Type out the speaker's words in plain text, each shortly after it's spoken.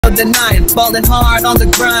the nine. Ballin' hard on the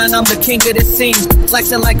grind, I'm the king of the scene.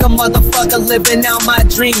 Flexin' like a motherfucker, living out my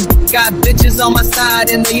dream. Got bitches on my side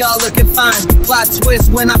and they all looking fine. Plot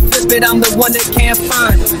twist when I flip it, I'm the one they can't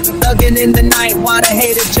find. Thuggin' in the night, why the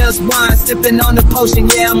hater just whine. Sippin' on the potion,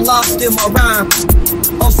 yeah, I'm lost in my rhyme.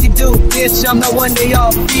 Duke, bitch, I'm the one they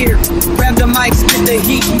all fear. Grab the mic, spit the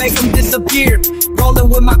heat, make them disappear. Rollin'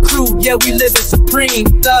 with my crew, yeah, we livin' supreme.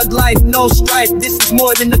 Thug life, no strife, this is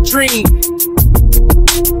more than a dream.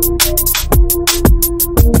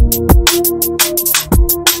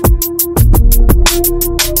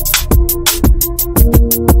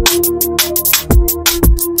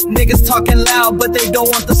 Niggas talking loud, but they don't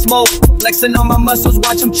want the smoke. Flexing on my muscles,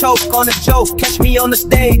 watch them choke on a joke. Catch me on the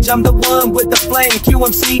stage, I'm the one with the flame.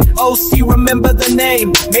 QMC, OC, remember the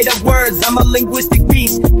name. Made up words, I'm a linguistic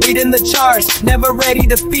beast. Leading the charge, never ready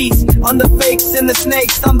to feast. On the fakes and the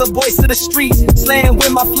snakes, I'm the voice of the streets. Slaying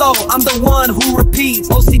with my flow, I'm the one who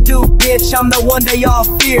repeats. OC Duke, bitch, I'm the one they all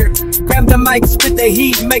fear. Grab the mic, spit the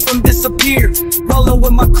heat, make them disappear. Rollin'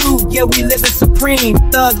 with my crew, yeah, we livin' supreme.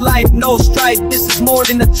 Thug life, no strife, this is more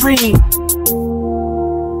than a dream.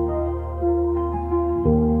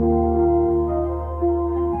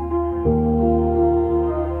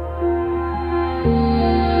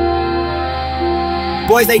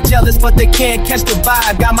 Boys, they jealous, but they can't catch the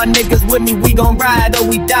vibe. Got my niggas with me, we gon' ride or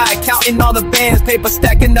we die. Counting all the bands, paper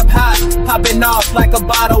stacking up high. Popping off like a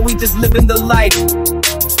bottle, we just living the life.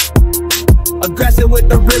 Aggressive with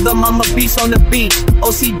the rhythm, I'm a beast on the beat.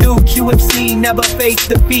 OC Duke QMC, never face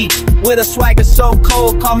defeat. With a swagger so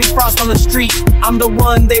cold, call me Frost on the street. I'm the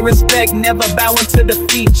one they respect, never bowing to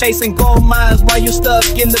defeat. Chasing gold mines while you stuck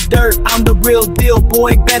in the dirt. I'm the real deal,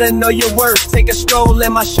 boy, better know your worth. Take a stroll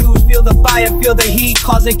in my shoes, feel the fire, feel the heat.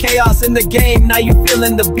 Causing chaos in the game, now you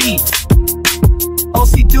feeling the beat.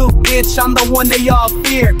 OC Duke, bitch, I'm the one they all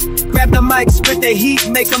fear. Grab the mic, spit the heat,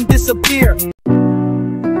 make them disappear.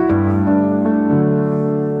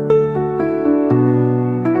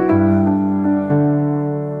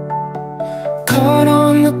 Caught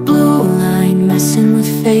on the blue line, messing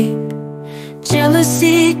with fate.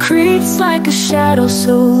 Jealousy creeps like a shadow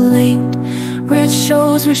so late. Red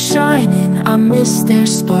shows were shining, I missed their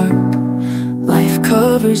spark. Life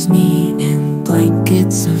covers me in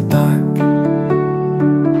blankets of dark.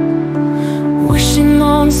 Wishing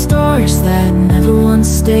on stars that never once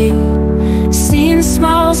stayed. Seeing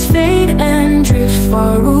smiles fade and drift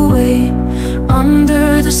far away.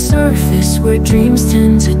 Under the surface where dreams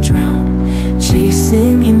tend to drown.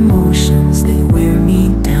 Chasing emotions that wear me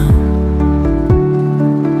down.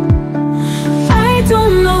 I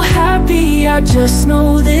don't know happy, I just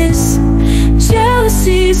know this.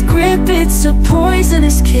 Jealousy's grip, it's a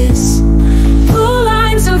poisonous kiss. Blue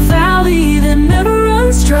lines a valley that never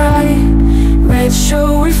runs dry. Red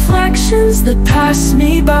show reflections that pass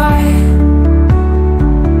me by.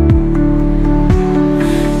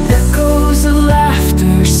 Echoes of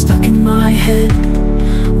laughter stuck in my head.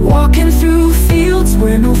 Walking through fields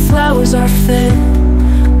where no flowers are fed.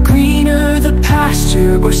 Greener the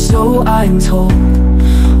pasture, or so I'm told.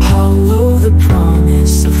 Hollow the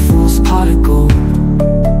promise, a fool's pot of gold.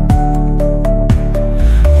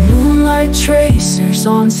 Moonlight tracers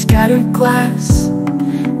on scattered glass.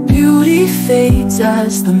 Beauty fades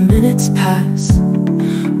as the minutes pass.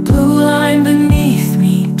 Blue line beneath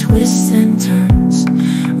me twists and turns.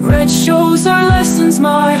 Red shows are lessons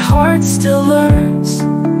my heart still learns.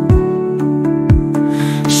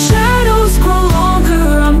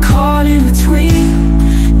 I'm caught in between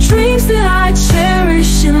dreams that I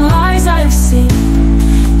cherish and lies I've seen.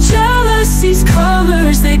 Jealousy's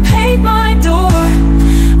colors, they paint my door.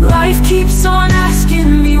 Life keeps on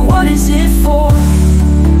asking me, what is it for?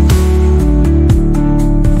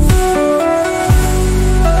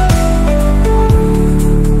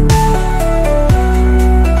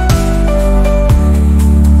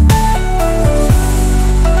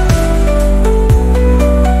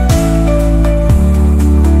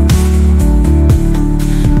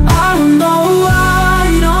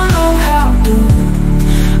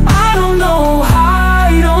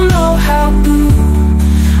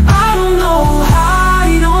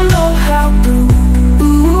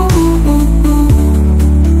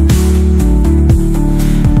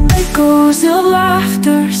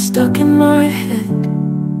 Stuck in my head.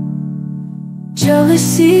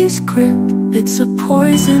 Jealousy's grip, it's a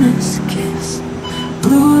poisonous kiss.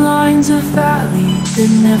 Blue lines a valley that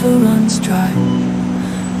never runs dry.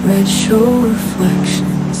 Red show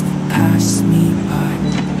reflections that pass me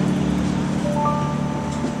by.